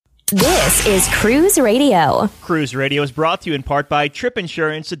This is Cruise Radio. Cruise Radio is brought to you in part by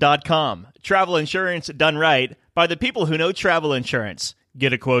TripInsurance.com. Travel insurance done right by the people who know travel insurance.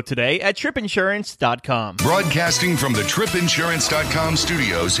 Get a quote today at TripInsurance.com. Broadcasting from the TripInsurance.com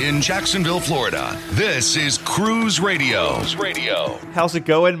studios in Jacksonville, Florida. This is Cruise Radio. How's it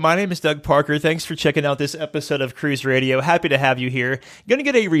going? My name is Doug Parker. Thanks for checking out this episode of Cruise Radio. Happy to have you here. Going to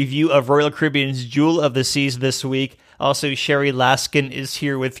get a review of Royal Caribbean's Jewel of the Seas this week. Also, Sherry Laskin is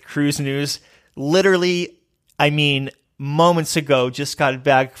here with Cruise News. Literally, moments ago, just got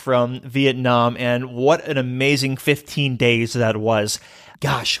back from Vietnam, and what an amazing 15 days that was.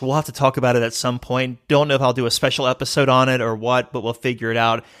 Gosh, we'll have to talk about it at some point. Don't know if I'll do a special episode on it or what, but we'll figure it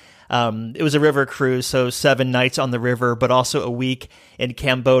out. It was a river cruise, so 7 nights on the river, but also a week in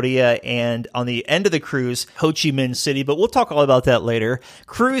Cambodia, and on the end of the cruise, Ho Chi Minh City, but we'll talk all about that later.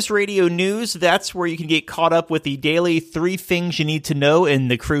 Cruise Radio News, that's where you can get caught up with the daily 3 things you need to know in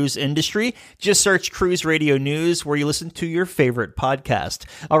the cruise industry. Just search Cruise Radio News where you listen to your favorite podcast.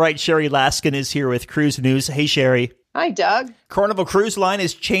 All right, Sherry Laskin is here with Cruise News. Hey, Sherry. Hi, Doug. Carnival Cruise Line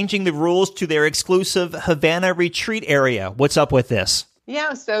is changing the rules to their exclusive Havana retreat area. What's up with this?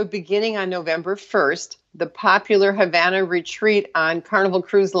 Yeah, so beginning on November 1st, the popular Havana retreat on Carnival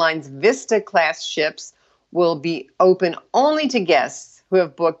Cruise Line's Vista-class ships will be open only to guests who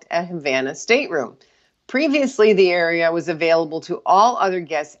have booked a Havana stateroom. Previously, the area was available to all other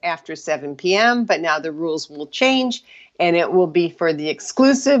guests after 7 p.m., but now the rules will change, and it will be for the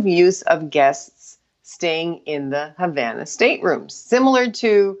exclusive use of guests staying in the Havana staterooms. Similar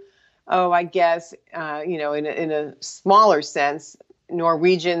to, in a smaller sense,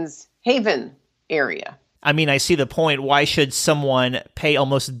 Norwegian's Haven area. I see the point. Why should someone pay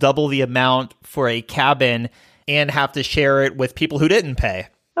almost double the amount for a cabin and have to share it with people who didn't pay?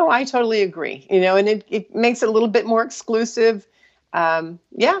 Oh, I totally agree. And it makes it a little bit more exclusive.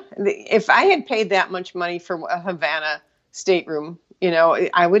 If I had paid that much money for a Havana stateroom,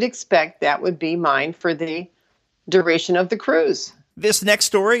 I would expect that would be mine for the duration of the cruise. This next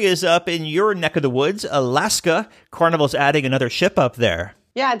story is up in your neck of the woods, Alaska. Carnival's adding another ship up there.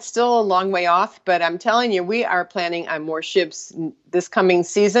 Yeah, it's still a long way off, but I'm telling you, we are planning on more ships this coming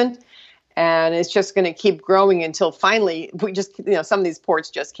season, and it's just going to keep growing until finally some of these ports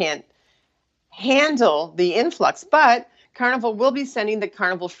just can't handle the influx. But Carnival will be sending the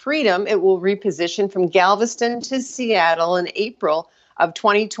Carnival Freedom. It will reposition from Galveston to Seattle in April of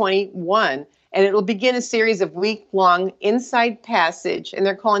 2021. And it will begin a series of week-long inside passage, and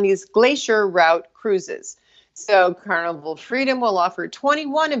they're calling these Glacier Route cruises. So Carnival Freedom will offer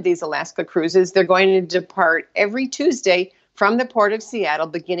 21 of these Alaska cruises. They're going to depart every Tuesday from the port of Seattle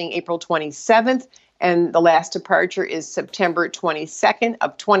beginning April 27th, and the last departure is September 22nd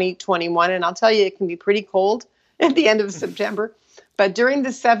of 2021. And I'll tell you, it can be pretty cold at the end of September. But during the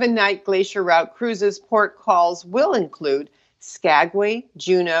 7-night Glacier Route cruises, port calls will include Skagway,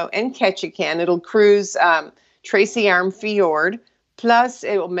 Juneau, and Ketchikan. It'll cruise Tracy Arm Fjord, plus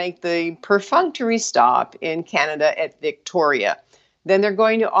it will make the perfunctory stop in Canada at Victoria. Then they're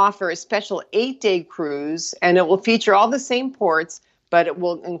going to offer a special 8-day cruise, and it will feature all the same ports, but it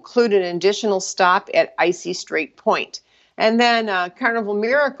will include an additional stop at Icy Strait Point. And then Carnival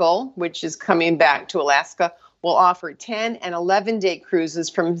Miracle, which is coming back to Alaska, will offer 10 and 11-day cruises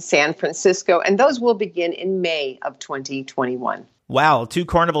from San Francisco, and those will begin in May of 2021. Wow, 2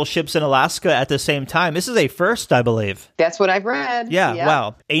 Carnival ships in Alaska at the same time. This is a first, I believe. That's what I've read. Yeah,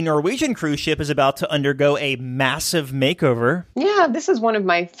 wow. A Norwegian cruise ship is about to undergo a massive makeover. Yeah, this is one of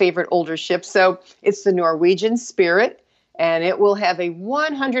my favorite older ships. So it's the Norwegian Spirit, and it will have a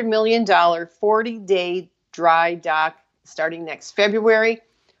 $100 million 40-day dry dock starting next February.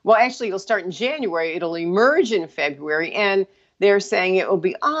 Well, actually, it'll start in January. It'll emerge in February, and they're saying it will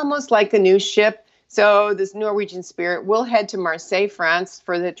be almost like a new ship. So this Norwegian Spirit will head to Marseille, France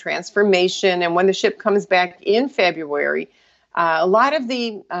for the transformation. And when the ship comes back in February, a lot of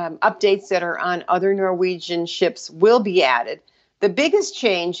the updates that are on other Norwegian ships will be added. The biggest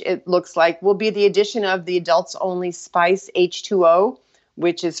change, it looks like, will be the addition of the adults-only Spice H2O,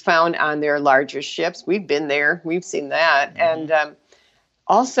 which is found on their larger ships. We've been there. We've seen that. Mm-hmm. And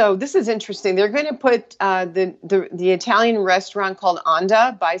also, this is interesting. They're going to put the Italian restaurant called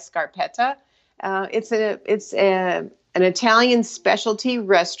Onda by Scarpetta. It's an Italian specialty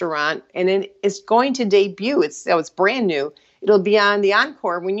restaurant, and it's going to debut. It's brand new. It'll be on the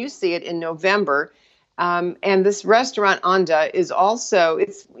Encore when you see it in November. And this restaurant Onda is also,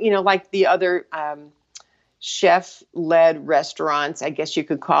 it's like the other chef-led restaurants, I guess you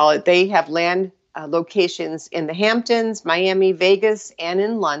could call it. They have land locations in the Hamptons, Miami, Vegas, and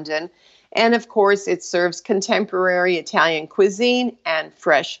in London. And of course, it serves contemporary Italian cuisine and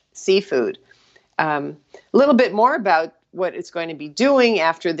fresh seafood. A little bit more about what it's going to be doing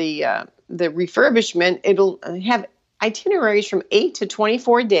after the refurbishment. It'll have itineraries from 8 to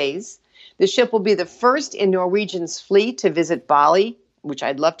 24 days. The ship will be the first in Norwegian's fleet to visit Bali, which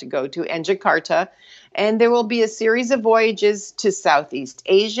I'd love to go to, and Jakarta. And there will be a series of voyages to Southeast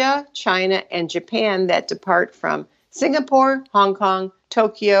Asia, China, and Japan that depart from Singapore, Hong Kong,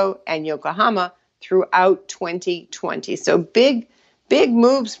 Tokyo, and Yokohama throughout 2020. So big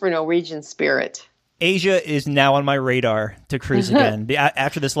moves for Norwegian Spirit. Asia is now on my radar to cruise again.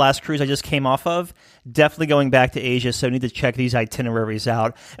 After this last cruise I just came off of, definitely going back to Asia, so I need to check these itineraries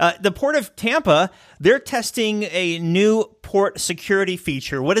out. The Port of Tampa, they're testing a new port security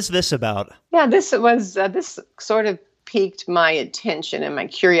feature. What is this about? Yeah, this sort of piqued my attention and my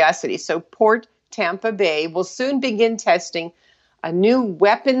curiosity. So Port Tampa Bay will soon begin testing a new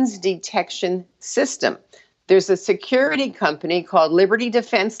weapons detection system. There's a security company called Liberty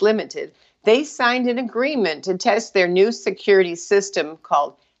Defense Limited. They signed an agreement to test their new security system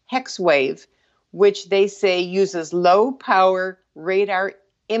called HexWave, which they say uses low-power radar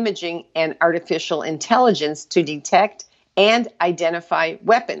imaging and artificial intelligence to detect and identify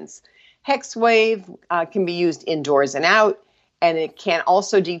weapons. HexWave can be used indoors and out, and it can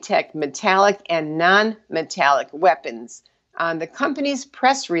also detect metallic and non-metallic weapons. On the company's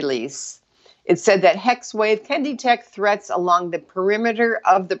press release, it said that HexWave can detect threats along the perimeter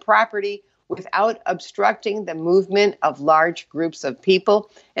of the property without obstructing the movement of large groups of people.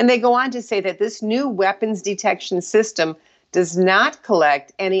 And they go on to say that this new weapons detection system does not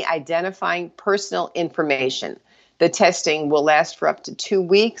collect any identifying personal information. The testing will last for up to 2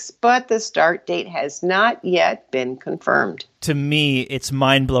 weeks, but the start date has not yet been confirmed. To me, it's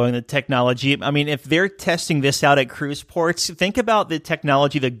mind-blowing, the technology. I mean, if they're testing this out at cruise ports, think about the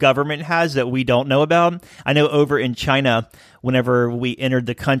technology the government has that we don't know about. I know over in China, whenever we entered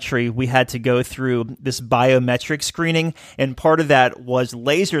the country, we had to go through this biometric screening, and part of that was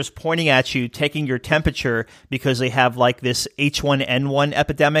lasers pointing at you, taking your temperature, because they have like this H1N1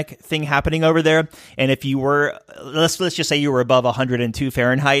 epidemic thing happening over there. And if you were, let's just say you were above 102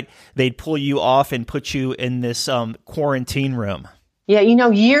 Fahrenheit, they'd pull you off and put you in this quarantine room. Yeah,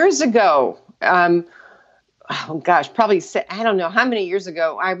 years ago, probably, I don't know how many years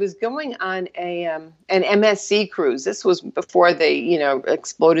ago, I was going on an MSC cruise. This was before they,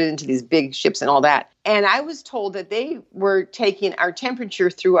 exploded into these big ships and all that. And I was told that they were taking our temperature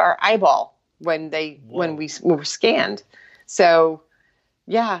through our eyeball when we were scanned. So,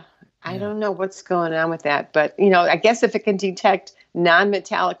 yeah, I don't know what's going on with that. But, I guess if it can detect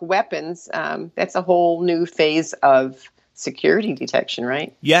non-metallic weapons, that's a whole new phase of security detection,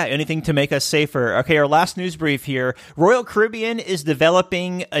 right? Yeah, anything to make us safer. Okay, our last news brief here. Royal Caribbean is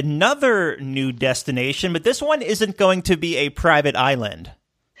developing another new destination, but this one isn't going to be a private island.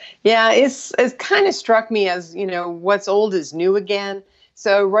 Yeah, it's kind of struck me as, what's old is new again.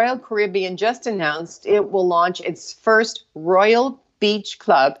 So Royal Caribbean just announced it will launch its first Royal Beach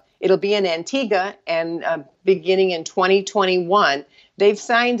Club. It'll be in Antigua, and beginning in 2021, they've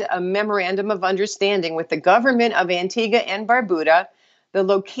signed a memorandum of understanding with the government of Antigua and Barbuda. The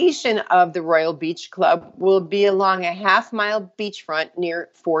location of the Royal Beach Club will be along a half-mile beachfront near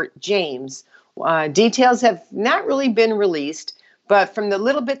Fort James. Details have not really been released, but from the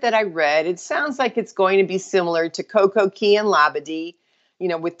little bit that I read, it sounds like it's going to be similar to Coco Key and Labadee,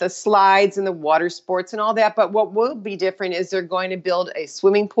 with the slides and the water sports and all that. But what will be different is they're going to build a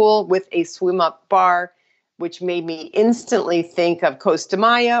swimming pool with a swim-up bar, which made me instantly think of Costa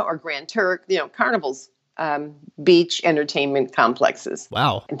Maya or Grand Turk, Carnival's beach entertainment complexes.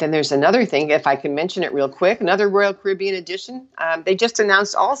 Wow. And then there's another thing, if I can mention it real quick, another Royal Caribbean edition. They just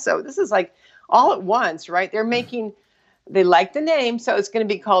announced also, this is like all at once, right? They like the name, so it's going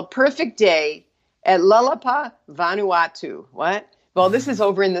to be called Perfect Day at Lalapa, Vanuatu. What? Well, this is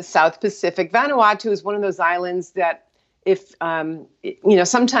over in the South Pacific. Vanuatu is one of those islands that if,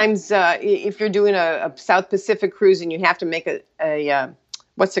 sometimes if you're doing a South Pacific cruise and you have to make a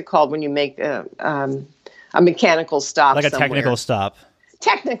what's it called when you make a mechanical stop like a somewhere. Technical stop.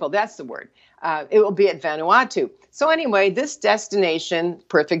 Technical, that's the word. It will be at Vanuatu. So anyway, this destination,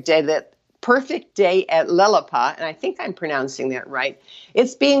 Perfect Day at Lalapa, and I think I'm pronouncing that right,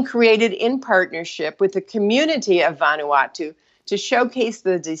 it's being created in partnership with the community of Vanuatu to showcase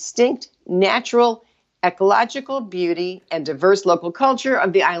the distinct natural, ecological beauty and diverse local culture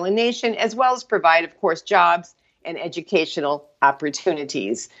of the island nation, as well as provide, of course, jobs and educational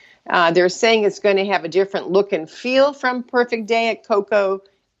opportunities. They're saying it's going to have a different look and feel from Perfect Day at Coco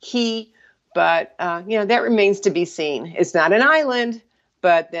Key, but, that remains to be seen. It's not an island,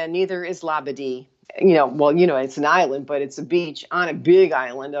 but then neither is Labadee. It's an island, but it's a beach on a big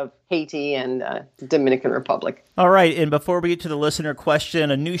island of Haiti and Dominican Republic. All right, and before we get to the listener question,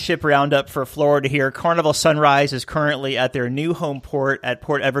 a new ship roundup for Florida here. Carnival Sunrise is currently at their new home port at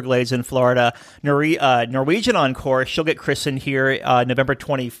Port Everglades in Florida. Norwegian Encore, she'll get christened here November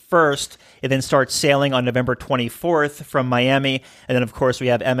 21st, and then start sailing on November 24th from Miami. And then, of course, we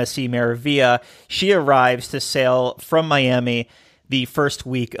have MSC Maravilla. She arrives to sail from Miami the first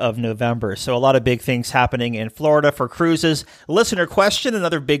week of November. So a lot of big things happening in Florida for cruises. Listener question,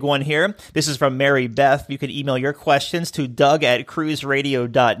 another big one here. This is from Mary Beth. You can email your questions to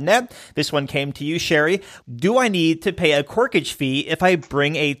doug@cruiseradio.net. This one came to you, Sherry. Do I need to pay a corkage fee if I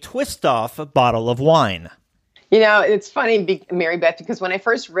bring a twist-off bottle of wine? It's funny, Mary Beth, because when I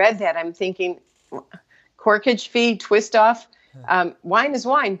first read that, I'm thinking, corkage fee, twist-off? Wine is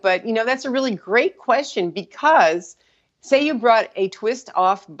wine. But, that's a really great question because say you brought a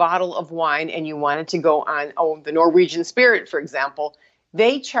twist-off bottle of wine and you wanted to go on, the Norwegian Spirit, for example.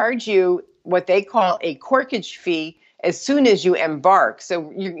 They charge you what they call a corkage fee as soon as you embark.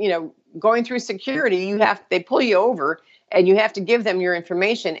 So, going through security, they pull you over and you have to give them your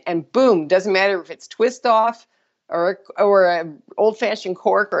information. And boom, doesn't matter if it's twist-off or an old-fashioned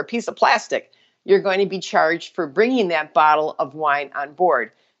cork or a piece of plastic, you're going to be charged for bringing that bottle of wine on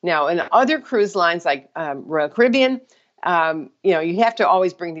board. Now, in other cruise lines like Royal Caribbean, you have to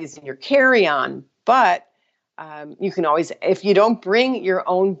always bring these in your carry-on, but you can always, if you don't bring your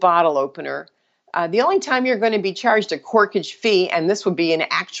own bottle opener, the only time you're going to be charged a corkage fee, and this would be an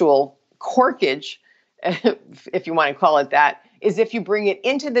actual corkage, if you want to call it that, is if you bring it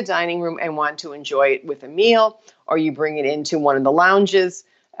into the dining room and want to enjoy it with a meal, or you bring it into one of the lounges.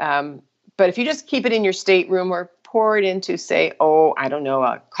 But if you just keep it in your stateroom or pour it into, say,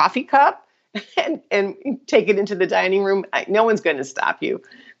 a coffee cup, and take it into the dining room, no one's going to stop you.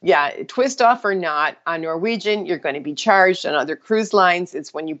 Yeah, twist off or not, on Norwegian, you're going to be charged. On other cruise lines,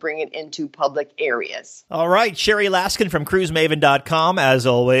 it's when you bring it into public areas. All right, Sherry Laskin from cruisemaven.com, as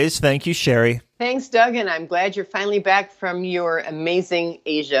always. Thank you, Sherry. Thanks, Doug, and I'm glad you're finally back from your amazing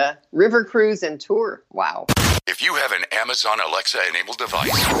Asia river cruise and tour. Wow. If you have an Amazon Alexa-enabled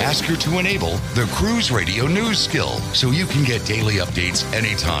device, ask her to enable the Cruise Radio News skill so you can get daily updates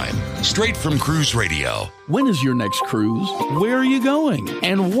anytime, straight from Cruise Radio. When is your next cruise? Where are you going?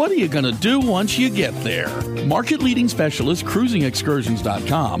 And what are you going to do once you get there? Market-leading specialist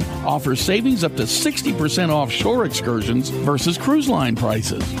CruisingExcursions.com offers savings up to 60% off shore excursions versus cruise line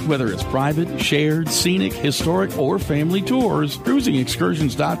prices. Whether it's private, shared, scenic, historic, or family tours,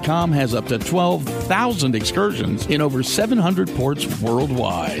 CruisingExcursions.com has up to 12,000 excursions in over 700 ports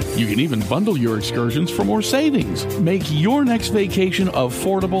worldwide. You can even bundle your excursions for more savings. Make your next vacation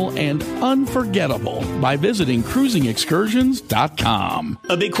affordable and unforgettable by visiting cruisingexcursions.com.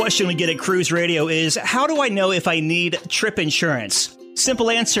 A big question we get at Cruise Radio is, how do I know if I need trip insurance? Simple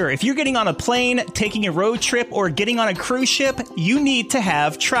answer. If you're getting on a plane, taking a road trip, or getting on a cruise ship, you need to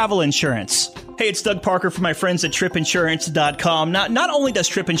have travel insurance. Hey, it's Doug Parker from my friends at tripinsurance.com. Not only does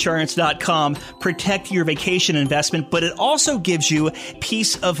tripinsurance.com protect your vacation investment, but it also gives you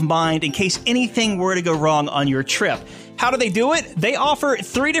peace of mind in case anything were to go wrong on your trip. How do they do it? They offer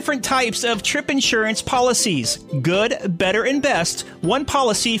 3 different types of trip insurance policies. Good, better, and best. One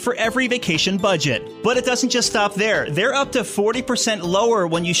policy for every vacation budget. But it doesn't just stop there. They're up to 40% lower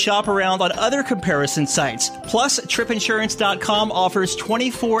when you shop around on other comparison sites. Plus, tripinsurance.com offers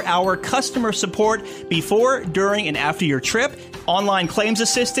 24-hour customer support before, during, and after your trip, online claims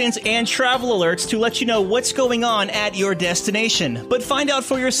assistance, and travel alerts to let you know what's going on at your destination. But find out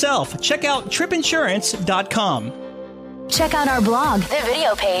for yourself. Check out tripinsurance.com. Check out our blog, the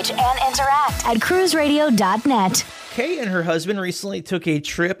video page, and interact at cruiseradio.net. Kay and her husband recently took a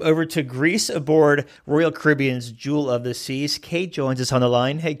trip over to Greece aboard Royal Caribbean's Jewel of the Seas. Kay joins us on the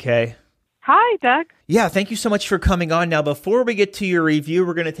line. Hey, Kay. Hi, Doug. Yeah, thank you so much for coming on. Now, before we get to your review,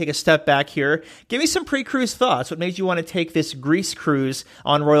 we're going to take a step back here. Give me some pre-cruise thoughts. What made you want to take this Greece cruise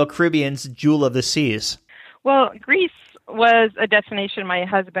on Royal Caribbean's Jewel of the Seas? Well, Greece was a destination my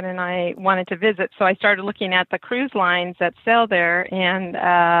husband and I wanted to visit, so I started looking at the cruise lines that sail there, and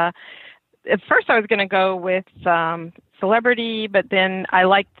at first I was going to go with Celebrity, but then I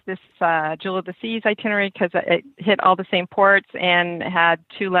liked this Jewel of the Seas itinerary because it hit all the same ports and had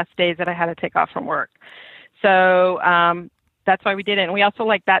 2 less days that I had to take off from work. So that's why we did it. And we also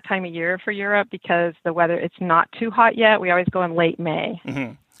like that time of year for Europe because the weather, it's not too hot yet. We always go in late May.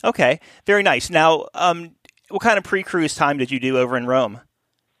 Mm-hmm. Okay, very nice. Now, what kind of pre-cruise time did you do over in Rome?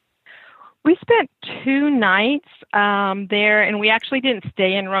 We spent 2 nights there, and we actually didn't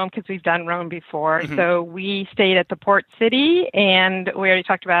stay in Rome because we've done Rome before. Mm-hmm. So we stayed at the port city, and we already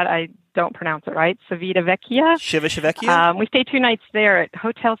talked about, I don't pronounce it right, Civitavecchia. Civitavecchia? We stayed 2 nights there at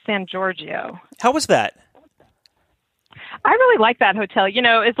Hotel San Giorgio. How was that? I really like that hotel. You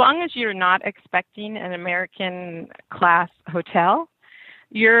know, as long as you're not expecting an American class hotel,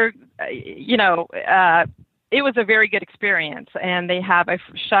 it was a very good experience. And they have a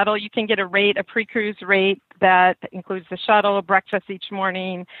shuttle. You can get a pre-cruise rate that includes the shuttle, breakfast each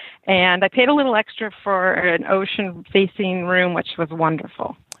morning. And I paid a little extra for an ocean-facing room, which was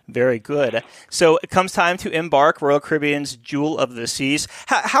wonderful. Very good. So it comes time to embark, Royal Caribbean's Jewel of the Seas.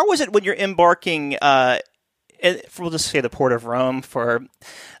 How was it when you're embarking, we'll just say the Port of Rome for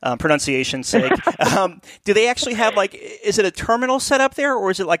pronunciation's sake. Do they actually have, is it a terminal set up there, or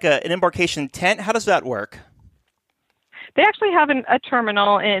is it like an embarkation tent? How does that work? They actually have a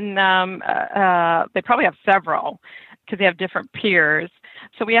terminal they probably have several because they have different piers.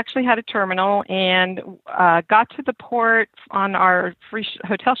 So we actually had a terminal and got to the port on our free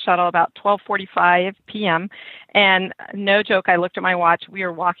hotel shuttle about 12:45 p.m. And no joke, I looked at my watch. We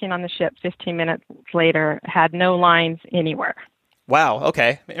were walking on the ship 15 minutes later, had no lines anywhere. Wow.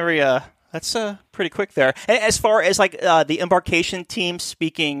 Okay. That's pretty quick there. And as far as the embarkation team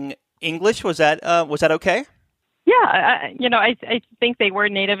speaking English, was that okay? Yeah, I think they were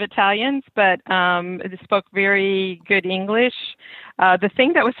native Italians, but they spoke very good English. The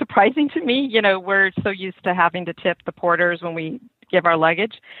thing that was surprising to me, we're so used to having to tip the porters when we give our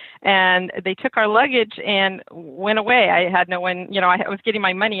luggage, and they took our luggage and went away. I had no one, I was getting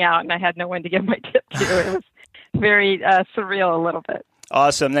my money out, and I had no one to give my tip to. It was very surreal a little bit.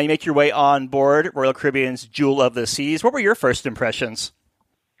 Awesome. Now you make your way on board Royal Caribbean's Jewel of the Seas. What were your first impressions?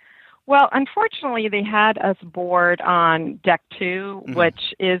 Well, unfortunately, they had us board on deck 2, mm-hmm.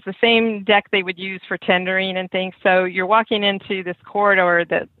 which is the same deck they would use for tendering and things. So you're walking into this corridor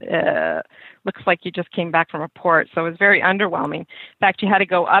that looks like you just came back from a port. So it was very underwhelming. In fact, you had to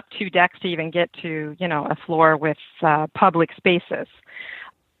go up 2 decks to even get to, a floor with public spaces.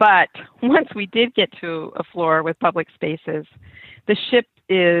 But once we did get to a floor with public spaces, the ship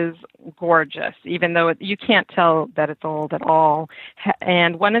is gorgeous, even though you can't tell that it's old at all.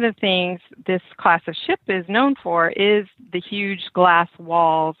 And one of the things this class of ship is known for is the huge glass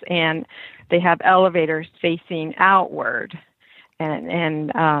walls, and they have elevators facing outward,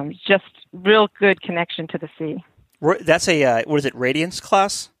 and just real good connection to the sea. That's what is it, Radiance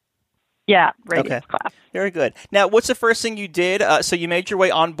class? Yeah, Radiance class. Very good. Now, what's the first thing you did? So you made your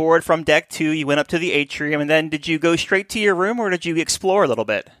way on board from deck 2, you went up to the atrium, and then did you go straight to your room, or did you explore a little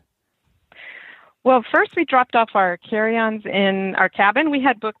bit? Well, first we dropped off our carry-ons in our cabin. We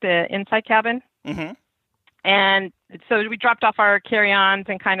had booked an inside cabin. Mm-hmm. And so we dropped off our carry-ons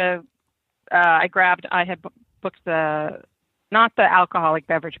and kind of, I had booked not the alcoholic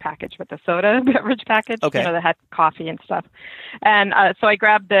beverage package, but the soda beverage package, okay. That had coffee and stuff. And so I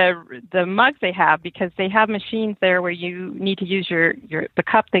grabbed the mugs they have, because they have machines there where you need to use the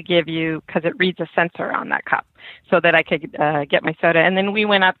cup they give you, because it reads a sensor on that cup, so that I could get my soda. And then we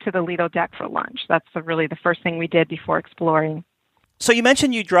went up to the Lido deck for lunch. That's really the first thing we did before exploring. So you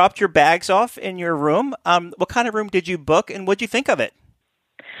mentioned you dropped your bags off in your room. What kind of room did you book, and what did you think of it?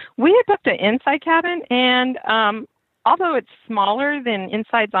 We had booked an inside cabin, and although it's smaller than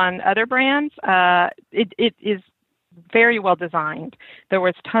insides on other brands, it is very well designed. There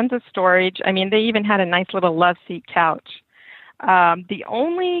was tons of storage. I mean, they even had a nice little love seat couch. The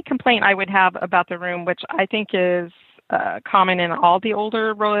only complaint I would have about the room, which I think is common in all the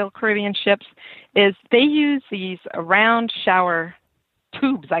older Royal Caribbean ships, is they use these round shower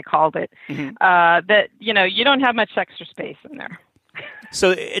tubes, I called it, mm-hmm. That, you don't have much extra space in there.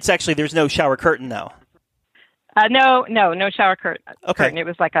 So it's actually, there's no shower curtain, though? No shower curtain. Okay. It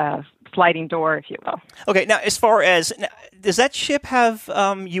was like a sliding door, if you will. Okay. Now, as far as, does that ship have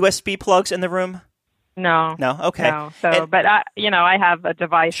USB plugs in the room? No. No. Okay. No. So, but I have a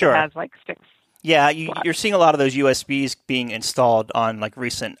device sure. that has like 6. Yeah, you're seeing a lot of those USBs being installed on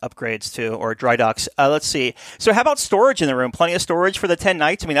recent upgrades too, or dry docks. Let's see. So, how about storage in the room? Plenty of storage for the 10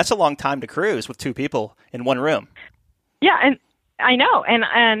 nights. I mean, that's a long time to cruise with 2 people in one room. Yeah, and I know,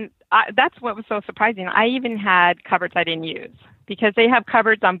 and that's what was so surprising. I even had cupboards I didn't use, because they have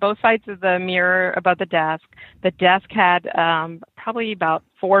cupboards on both sides of the mirror above the desk. The desk had probably about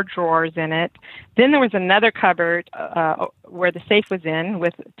 4 drawers in it. Then there was another cupboard where the safe was in,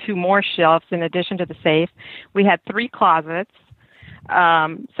 with 2 more shelves in addition to the safe. We had 3 closets. So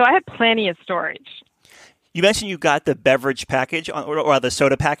I had plenty of storage. You mentioned you got the beverage package, or the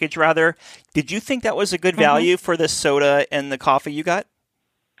soda package, rather. Did you think that was a good value for the soda and the coffee you got?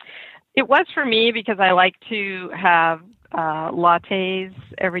 It was for me because I like to have lattes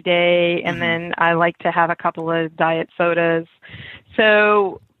every day, and then I like to have a couple of diet sodas.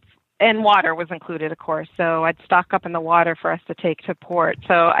 So, and water was included, of course. So I'd stock up in the water for us to take to port.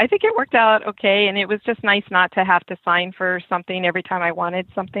 So I think it worked out okay, and it was just nice not to have to sign for something every time I wanted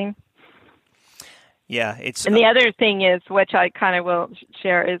something. Yeah, it's. And the other thing is, which I kind of will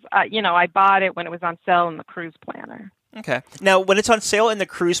share, is I bought it when it was on sale in the cruise planner. Okay. Now, when it's on sale in the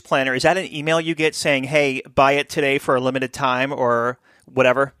cruise planner, is that an email you get saying, "Hey, buy it today for a limited time," or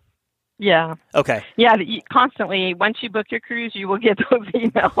whatever? Yeah. Okay. Yeah, constantly. Once you book your cruise, you will get those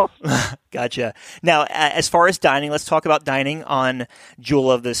emails. Gotcha. Now, as far as dining, let's talk about dining on Jewel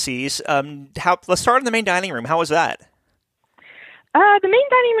of the Seas. Let's start in the main dining room. How was that? The main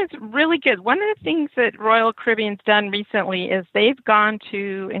dining room is really good. One of the things that Royal Caribbean's done recently is they've gone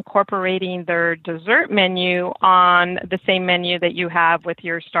to incorporating their dessert menu on the same menu that you have with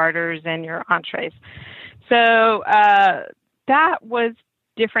your starters and your entrees. So that was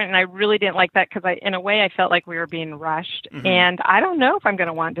different, and I really didn't like that because in a way I felt like we were being rushed, and I don't know if I'm going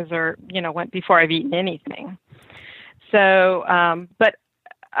to want dessert, before I've eaten anything. So, but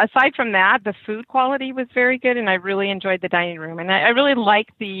aside from that, the food quality was very good, and I really enjoyed the dining room. And I really like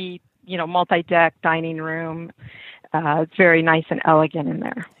the, multi-deck dining room. It's very nice and elegant in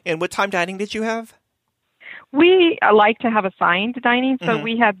there. And what time dining did you have? We like to have assigned dining, so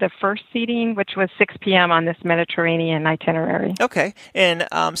we had the first seating, which was 6 p.m. on this Mediterranean itinerary. Okay. And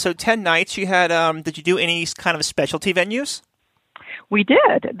so 10 nights you had, did you do any kind of specialty venues? We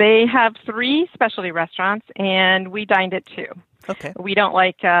did. They have 3 specialty restaurants, and we dined at 2. Okay. We don't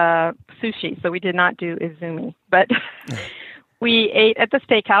like sushi, so we did not do izumi. But we ate at the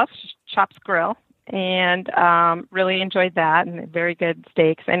steakhouse, Chops Grill, and really enjoyed that, and very good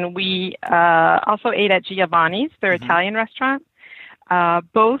steaks. And we also ate at Giovanni's, their Italian restaurant.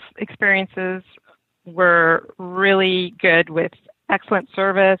 Both experiences were really good with excellent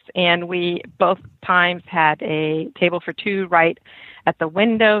service, and we both times had a table for 2 right at the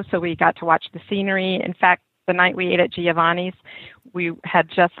window, so we got to watch the scenery. In fact, the night we ate at Giovanni's, we had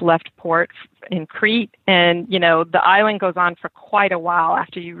just left port in Crete, and, the island goes on for quite a while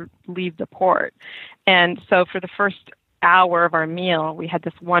after you leave the port. And so for the first hour of our meal, we had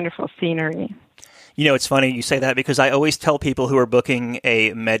this wonderful scenery. It's funny you say that because I always tell people who are booking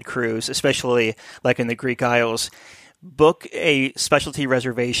a med cruise, especially like in the Greek Isles, book a specialty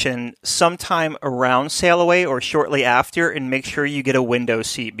reservation sometime around sail away or shortly after, and make sure you get a window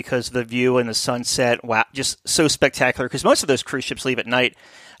seat because the view and the sunset, wow, just so spectacular, because most of those cruise ships leave at night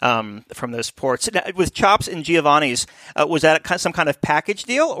from those ports. With Chops and Giovanni's, was that some kind of package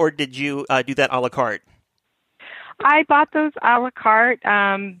deal, or did you do that a la carte? I bought those a la carte.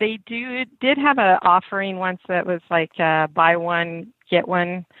 They did have an offering once that was like buy one, get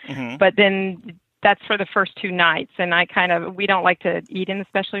one, but then that's for the first 2 nights. And we don't like to eat in the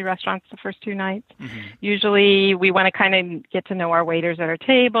specialty restaurants the first 2 nights. Usually we want to kind of get to know our waiters at our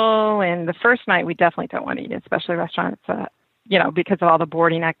table. And the first night we definitely don't want to eat in specialty restaurants, because of all the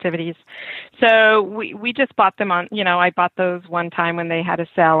boarding activities. So we just bought them on, I bought those one time when they had a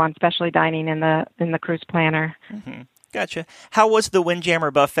sale on specialty dining in the cruise planner. Gotcha. How was the Windjammer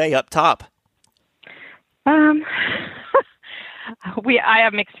buffet up top? I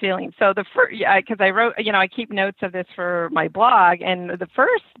have mixed feelings. So because I wrote, I keep notes of this for my blog, and the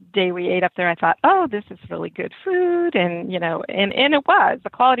first day we ate up there, I thought, oh, this is really good food, and and it was. The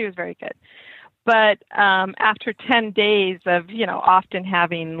quality was very good. But after 10 days of, often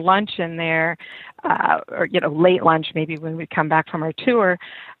having lunch in there, or late lunch, maybe when we come back from our tour,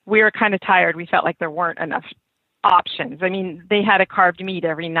 we were kind of tired. We felt like there weren't enough options. I mean, they had a carved meat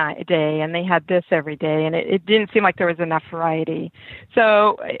every day, and they had this every day, and it didn't seem like there was enough variety.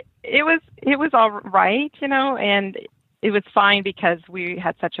 So it was all right, and it was fine because we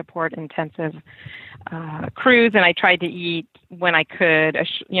had such a port-intensive cruise, and I tried to eat when I could,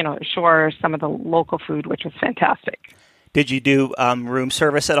 ashore some of the local food, which was fantastic. Did you do room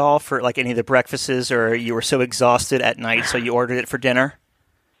service at all for like any of the breakfasts, or you were so exhausted at night so you ordered it for dinner?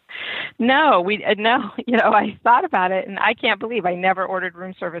 No, I thought about it, and I can't believe I never ordered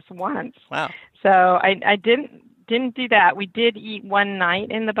room service once. Wow. So I didn't do that. We did eat one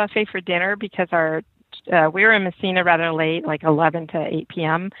night in the buffet for dinner because we were in Messina rather late, like 11 to 8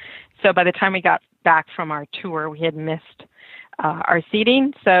 p.m. So by the time we got back from our tour, we had missed our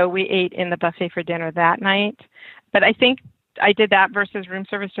seating. So we ate in the buffet for dinner that night. But I think I did that versus room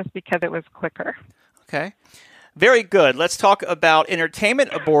service just because it was quicker. Okay. Very good. Let's talk about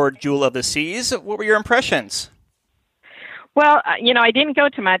entertainment aboard Jewel of the Seas. What were your impressions? Well, I didn't go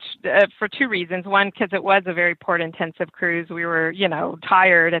too much for two reasons. One, because it was a very port-intensive cruise. We were,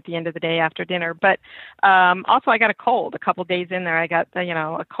 tired at the end of the day after dinner. But also, I got a cold. A couple days in there, I got,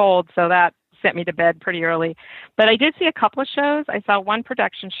 a cold, so that sent me to bed pretty early. But I did see a couple of shows. I saw one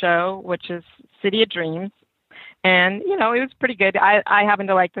production show, which is City of Dreams. And, it was pretty good. I happen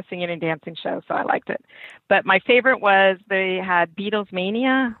to like the singing and dancing show, so I liked it. But my favorite was they had Beatles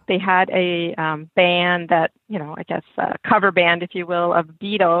Mania. They had a band that, I guess a cover band, if you will, of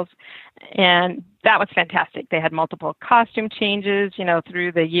Beatles. And that was fantastic. They had multiple costume changes,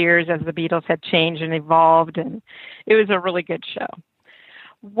 through the years as the Beatles had changed and evolved. And it was a really good show.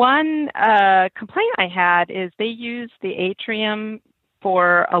 One complaint I had is they used the atrium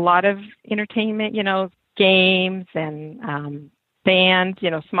for a lot of entertainment, games and bands,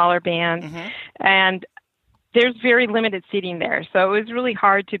 smaller bands. Mm-hmm. And there's very limited seating there. So it was really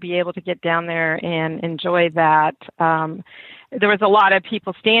hard to be able to get down there and enjoy that. There was a lot of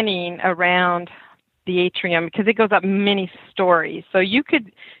people standing around the atrium because it goes up many stories. So you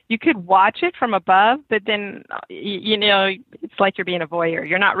could watch it from above, but then, it's like you're being a voyeur.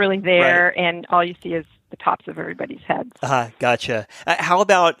 You're not really there, right. And all you see is the tops of everybody's heads. Gotcha. How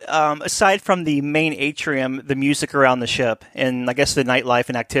about, aside from the main atrium, the music around the ship and I guess the nightlife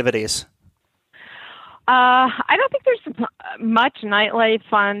and activities? I don't think there's much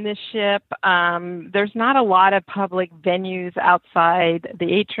nightlife on this ship. There's not a lot of public venues outside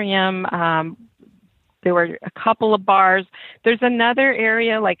the atrium. There were a couple of bars. There's another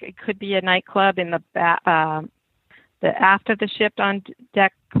area, like it could be a nightclub in the aft of the ship on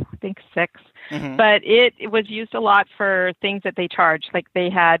deck, I think 6. Mm-hmm. But it was used a lot for things that they charged, like they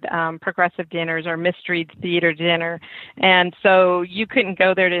had progressive dinners or mystery theater dinner. And so you couldn't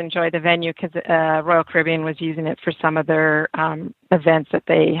go there to enjoy the venue because Royal Caribbean was using it for some of their events that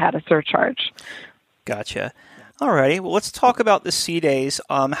they had a surcharge. Gotcha. All righty. Well, let's talk about the sea days.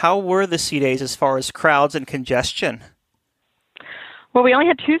 How were the sea days as far as crowds and congestion? Well, we only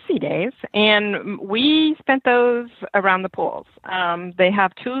had 2 sea days, and we spent those around the pools. They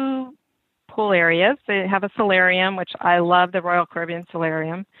have 2 pool areas. They have a solarium, which I love, the Royal Caribbean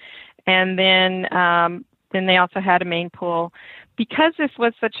solarium. And then they also had a main pool. Because this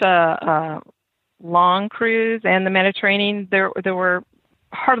was such a long cruise and the Mediterranean, there were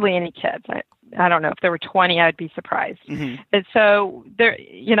hardly any kids. I don't know if there were 20, I'd be surprised. Mm-hmm. And so there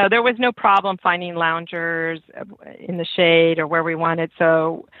was no problem finding loungers in the shade or where we wanted.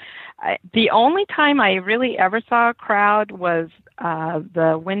 So the only time I really ever saw a crowd was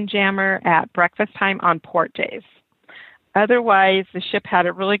the Windjammer at breakfast time on port days. Otherwise, the ship had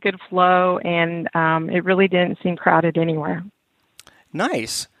a really good flow, and it really didn't seem crowded anywhere.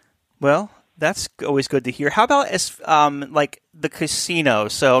 Nice. Well, that's always good to hear. How about like the casino?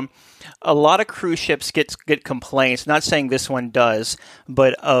 So a lot of cruise ships get complaints, not saying this one does,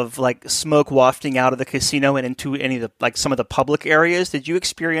 but of like smoke wafting out of the casino and into any of the, some of the public areas. Did you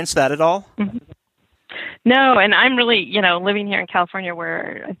experience that at all? Mm-hmm. No, and I'm really, living here in California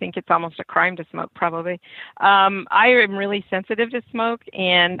where I think it's almost a crime to smoke, probably. I am really sensitive to smoke,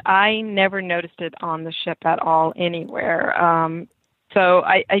 and I never noticed it on the ship at all anywhere. So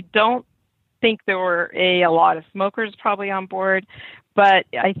I don't think there were a lot of smokers probably on board, but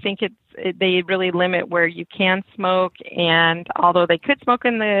I think they really limit where you can smoke, and although they could smoke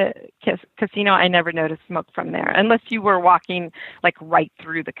in the casino, I never noticed smoke from there, unless you were walking right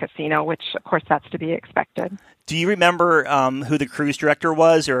through the casino, which of course that's to be expected. Do you remember who the cruise director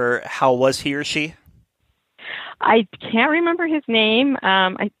was, or how was he or she? I can't remember his name.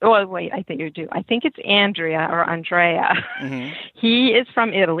 I think you do. I think it's Andrea. Mm-hmm. He is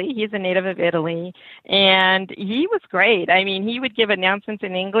from Italy. He's a native of Italy, and he was great. I mean, he would give announcements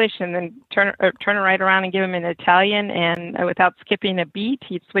in English and then turn right around and give them in Italian, and without skipping a beat,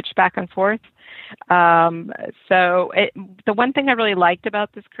 he'd switch back and forth. The one thing I really liked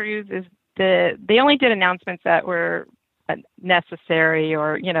about this cruise is they only did announcements that were necessary,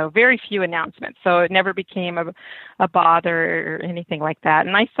 or very few announcements, so it never became a bother or anything like that.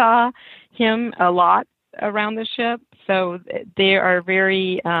 And I saw him a lot around the ship, so they are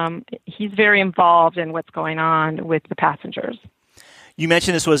he's very involved in what's going on with the passengers. You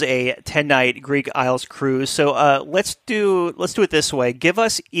mentioned this was a 10-night Greek Isles cruise, so let's do it this way. Give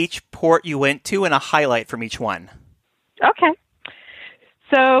us each port you went to and a highlight from each one. Okay.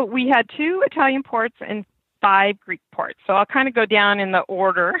 So we had 2 Italian ports and 5 Greek ports. So I'll kind of go down in the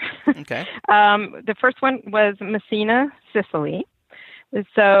order. Okay. The first one was Messina, Sicily.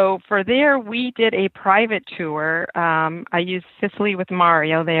 So for there, we did a private tour. I used Sicily with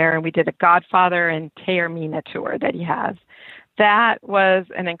Mario there, and we did a Godfather and Taormina tour that he has. That was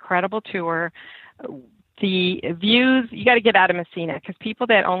an incredible tour. the views, you got to get out of Messina, because people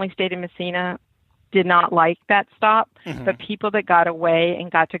that only stayed in Messina did not like that stop, but people that got away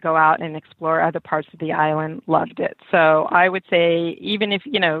and got to go out and explore other parts of the island loved it. So I would say, even if,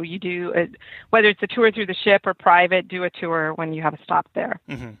 you do, whether it's a tour through the ship or private, do a tour when you have a stop there.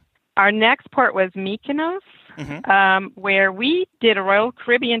 Our next port was Mykonos, where we did a Royal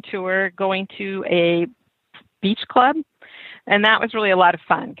Caribbean tour going to a beach club. And that was really a lot of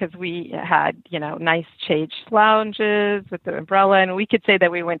fun, because we had, nice shade lounges with the umbrella, and we could say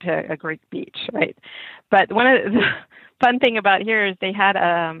that we went to a Greek beach, right? But one of the fun thing about here is they had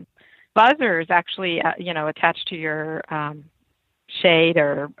buzzers actually, attached to your shade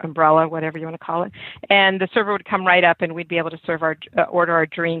or umbrella, whatever you want to call it. And the server would come right up, and we'd be able to serve order our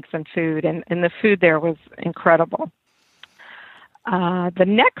drinks and food, and the food there was incredible. The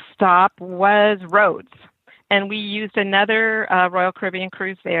next stop was Rhodes. And we used another Royal Caribbean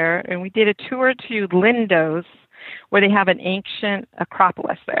cruise there, and we did a tour to Lindos, where they have an ancient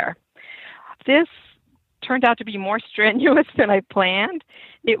Acropolis there. This turned out to be more strenuous than I planned.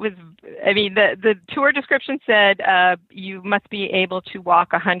 It was, the tour description said you must be able to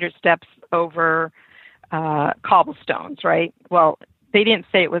walk 100 steps over cobblestones, right? Well, they didn't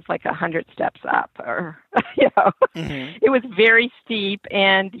say it was like 100 steps up, or, It was very steep,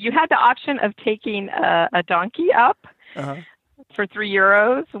 and you had the option of taking a donkey up for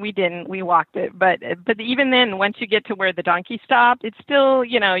 €3. We didn't. We walked it. But even then, once you get to where the donkey stopped, it's still,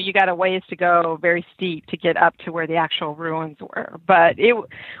 you got a ways to go, very steep, to get up to where the actual ruins were. But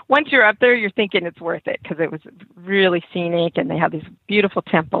once you're up there, you're thinking it's worth it, because it was really scenic, and they have these beautiful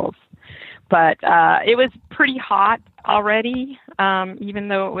temples. But it was pretty hot already, even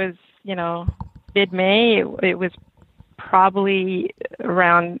though it was, mid-May. It was probably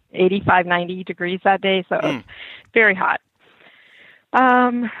around 85, 90 degrees that day, so it was very hot.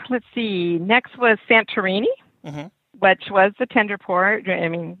 Let's see. Next was Santorini, which was the tender port.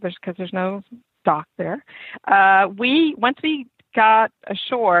 Because there's no dock there. Once we got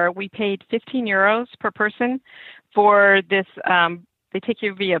ashore, we paid €15 per person for this. They take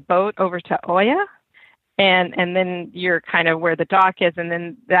you via boat over to Oia, and then you're kind of where the dock is, and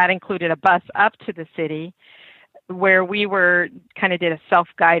then that included a bus up to the city, where we did a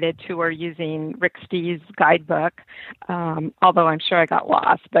self-guided tour using Rick Steve's guidebook, although I'm sure I got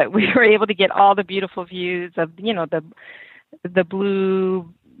lost. But we were able to get all the beautiful views of, the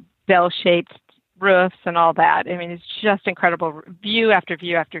blue bell-shaped roofs and all that. It's just incredible, view after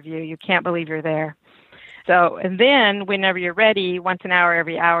view after view. You can't believe you're there. So, and then whenever you're ready, once an hour,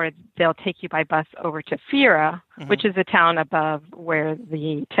 every hour, they'll take you by bus over to Fira, which is a town above where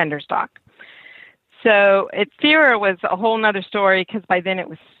the tenders dock. So at Fira was a whole nother story, because by then it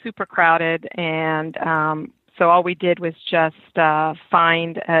was super crowded. And so all we did was just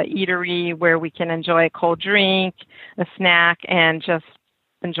find an eatery where we can enjoy a cold drink, a snack, and just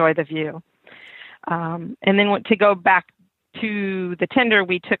enjoy the view. And then to go back to the tender,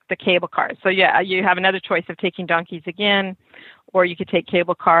 we took the cable cars. So yeah, you have another choice of taking donkeys again, or you could take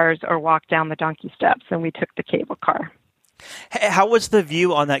cable cars or walk down the donkey steps, and we took the cable car. How was the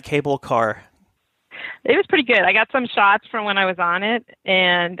view on that cable car? It was pretty good. I got some shots from when I was on it,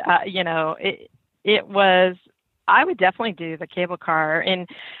 and it was. I would definitely do the cable car, and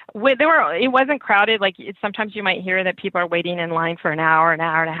it wasn't crowded. Like sometimes you might hear that people are waiting in line for an hour and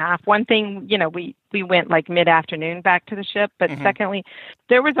a half. One thing, we went like mid-afternoon back to the ship, but secondly,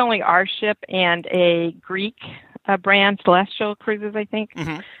 there was only our ship and a Greek brand, Celestial Cruises, I think.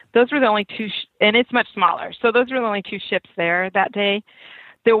 Those were the only two, and it's much smaller. So those were the only two ships there that day.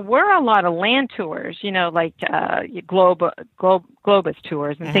 There were a lot of land tours, like Globus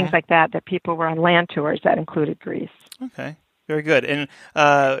tours and things like that people were on land tours that included Greece. Okay, very good. And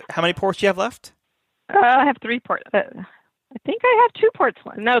how many ports do you have left? I have 3 ports. I think I have 2 ports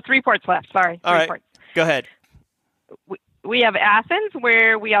left. No, 3 ports left. Sorry. All right, ports. Go ahead. We have Athens,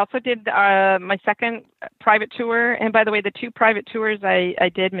 where we also did my second private tour. And by the way, the 2 private tours I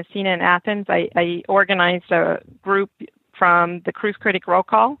did, Messina and Athens, I organized a group from the Cruise Critic Roll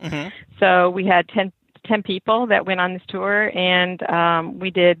Call. So we had 10 people that went on this tour, and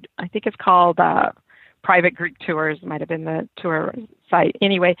we did, I think it's called Private Greek Tours, might have been the tour site.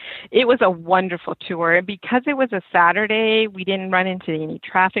 Anyway, it was a wonderful tour. And because it was a Saturday, we didn't run into any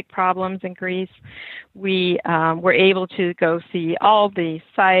traffic problems in Greece. We were able to go see all the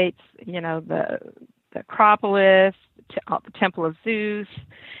sites, the Acropolis, the Temple of Zeus.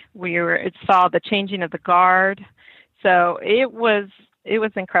 We saw the changing of the guard. So it was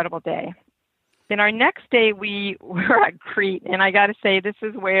an incredible day. Then our next day we were at Crete, and I got to say, this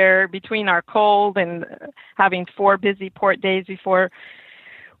is where, between our cold and having 4 busy port days before,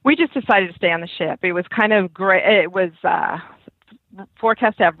 We just decided to stay on the ship. It was kind of great. It was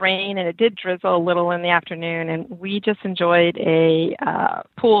forecast to have rain, and it did drizzle a little in the afternoon, and we just enjoyed a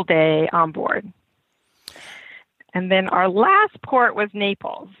pool day on board. And then our last port was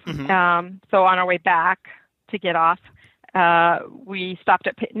Naples. Mm-hmm. So on our way back to get off, we stopped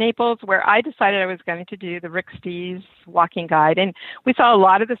at Naples, where I decided I was going to do the Rick Steves walking guide. And we saw a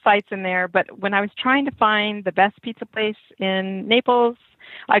lot of the sites in there, but when I was trying to find the best pizza place in Naples,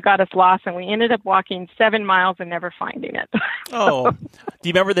 I got us lost, and we ended up walking 7 miles and never finding it. Oh, do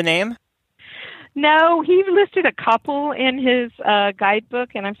you remember the name? No, he listed a couple in his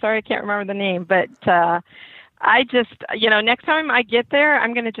guidebook, and I'm sorry I can't remember the name, but I just, next time I get there,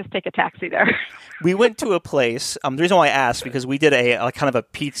 I'm going to just take a taxi there. We went to a place, the reason why I asked, because we did a kind of a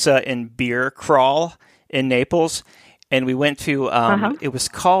pizza and beer crawl in Naples, and we went to, it was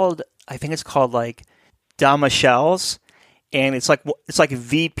called, I think it's called like Da Michelle's, and it's like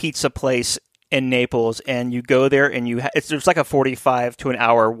the pizza place in Naples, and you go there, and there's like a 45 to an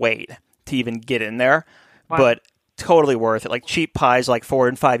hour wait to even get in there, wow. But totally worth it. Like cheap pies, like €4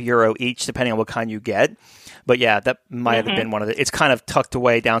 and €5 each, depending on what kind you get. But yeah, that might have been one of the. It's kind of tucked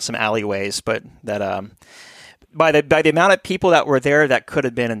away down some alleyways, but that by the amount of people that were there, that could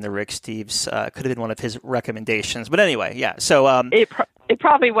have been in the Rick Steves. Could have been one of his recommendations. But anyway, yeah. So it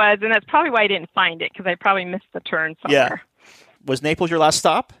probably was, and that's probably why I didn't find it, because I probably missed the turn somewhere. Yeah. Was Naples your last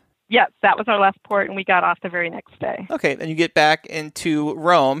stop? Yes, that was our last port, and we got off the very next day. Okay, and you get back into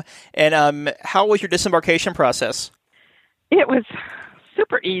Rome, and how was your disembarkation process? It was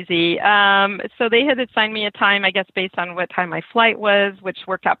super easy. So they had assigned me a time, I guess, based on what time my flight was, which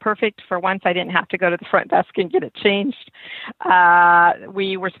worked out perfect. For once, I didn't have to go to the front desk and get it changed.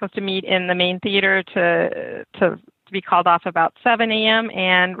 We were supposed to meet in the main theater to be called off about 7 a.m.,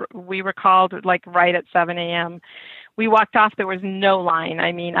 and we were called like right at 7 a.m. We walked off. There was no line.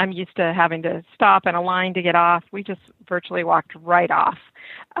 I mean, I'm used to having to stop in a line to get off. We just virtually walked right off.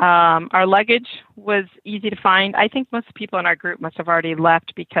 Our luggage was easy to find. I think most people in our group must have already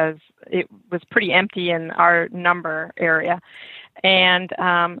left because it was pretty empty in our number area. And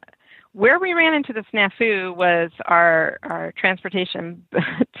where we ran into the snafu was our transportation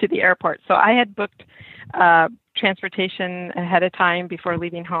to the airport. So I had booked transportation ahead of time before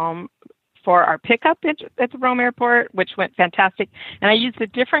leaving home for our pickup at the Rome airport, which went fantastic. And I used a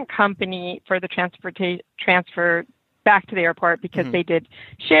different company for the transfer back to the airport because they did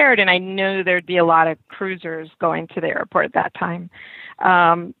shared, and I knew there'd be a lot of cruisers going to the airport at that time.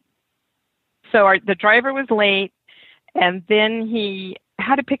 So the driver was late, and then he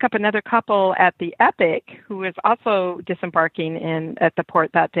had to pick up another couple at the Epic, who was also disembarking at the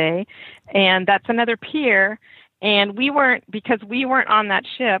port that day. And that's another pier. And because we weren't on that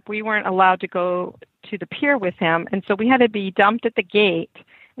ship, we weren't allowed to go to the pier with him. And so we had to be dumped at the gate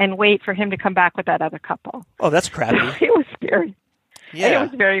and wait for him to come back with that other couple. Oh, that's crappy. It was scary. Yeah. And it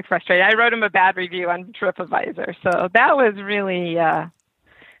was very frustrating. I wrote him a bad review on TripAdvisor. So that was really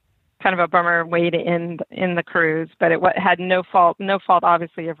kind of a bummer way to end in the cruise. But it had no fault,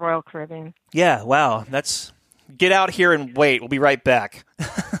 obviously, of Royal Caribbean. Yeah, wow. Get out here and wait. We'll be right back.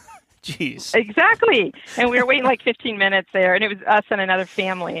 Jeez. Exactly. And we were waiting like 15 minutes there, and it was us and another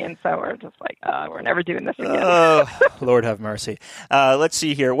family. And so we're just like, we're never doing this again. Oh, Lord have mercy. Let's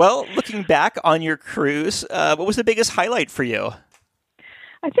see here. Well, looking back on your cruise, what was the biggest highlight for you?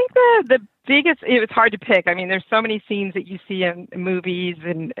 I think the biggest, it was hard to pick. I mean, there's so many scenes that you see in movies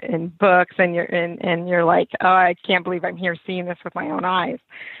and books, and you're like, oh, I can't believe I'm here seeing this with my own eyes.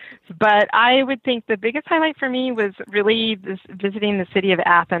 But I would think the biggest highlight for me was really visiting the city of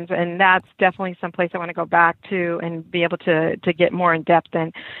Athens, and that's definitely someplace I want to go back to and be able to get more in depth.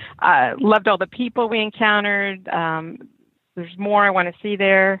 And loved all the people we encountered. There's more I want to see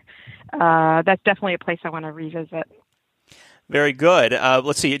there. That's definitely a place I want to revisit. Very good.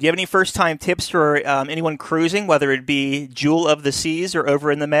 Let's see. Do you have any first-time tips for anyone cruising, whether it be Jewel of the Seas or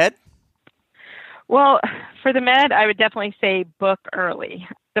over in the Med? Well, for the Med, I would definitely say book early.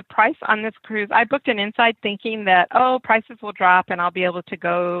 The price on this cruise, I booked an inside thinking that, prices will drop and I'll be able to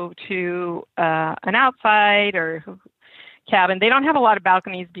go to an outside or cabin. They don't have a lot of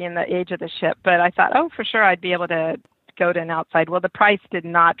balconies being the age of the ship, but I thought, for sure I'd be able to go to an outside. Well, the price did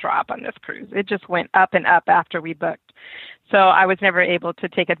not drop on this cruise. It just went up and up after we booked. So I was never able to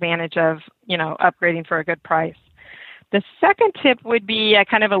take advantage of, upgrading for a good price. The second tip would be, I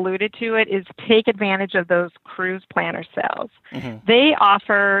kind of alluded to it, is take advantage of those cruise planner sales. Mm-hmm. They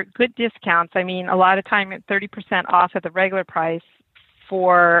offer good discounts. I mean, a lot of time at 30% off of the regular price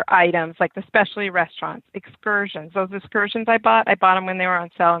for items like the specialty restaurants, excursions. Those excursions I bought them when they were on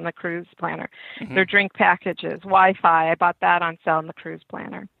sale in the cruise planner. Mm-hmm. Their drink packages, Wi-Fi, I bought that on sale in the cruise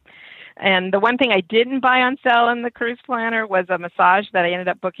planner. And the one thing I didn't buy on sale in the cruise planner was a massage that I ended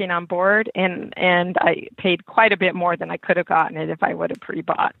up booking on board, and I paid quite a bit more than I could have gotten it if I would have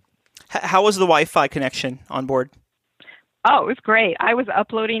pre-bought. How was the Wi-Fi connection on board? Oh, it was great. I was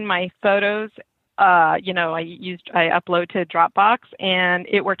uploading my photos. I upload to Dropbox, and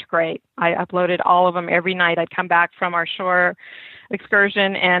it worked great. I uploaded all of them every night. I'd come back from our shore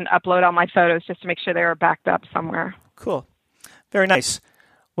excursion and upload all my photos just to make sure they were backed up somewhere. Cool. Very nice.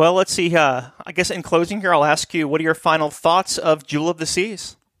 Well, let's see. I guess in closing here, I'll ask you, what are your final thoughts of Jewel of the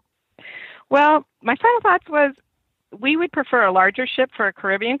Seas? Well, my final thoughts was we would prefer a larger ship for a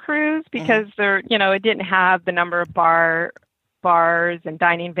Caribbean cruise because it didn't have the number of bars and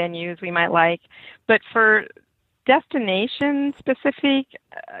dining venues we might like. But for destination-specific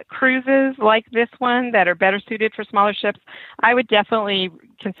cruises like this one that are better suited for smaller ships, I would definitely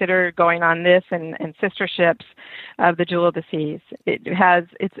consider going on this and sister ships of the Jewel of the Seas.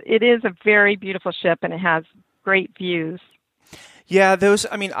 It is a very beautiful ship, and it has great views. Yeah,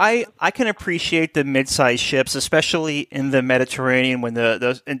 I can appreciate the mid-sized ships, especially in the Mediterranean when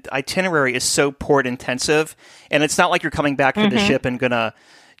the itinerary is so port intensive, and it's not like you're coming back to the ship and gonna,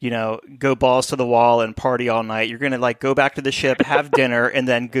 go balls to the wall and party all night. You're gonna go back to the ship, have dinner, and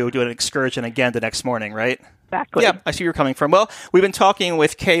then go do an excursion again the next morning, right? Exactly. Yeah, I see where you're coming from. Well, we've been talking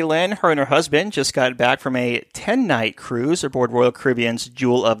with Kaylin. Her and her husband just got back from a 10-night cruise aboard Royal Caribbean's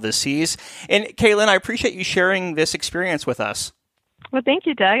Jewel of the Seas. And Kaylin, I appreciate you sharing this experience with us. Well, thank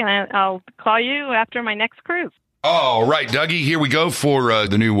you, Doug, and I'll call you after my next cruise. All right, Dougie, here we go for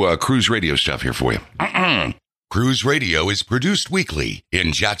the new Cruise Radio stuff here for you. Cruise Radio is produced weekly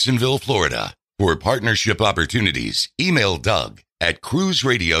in Jacksonville, Florida. For partnership opportunities, email Doug at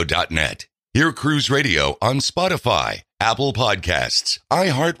cruiseradio.net. Hear Cruise Radio on Spotify, Apple Podcasts,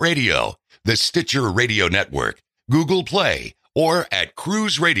 iHeartRadio, the Stitcher Radio Network, Google Play, or at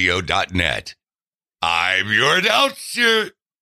cruiseradio.net. I'm your announcer,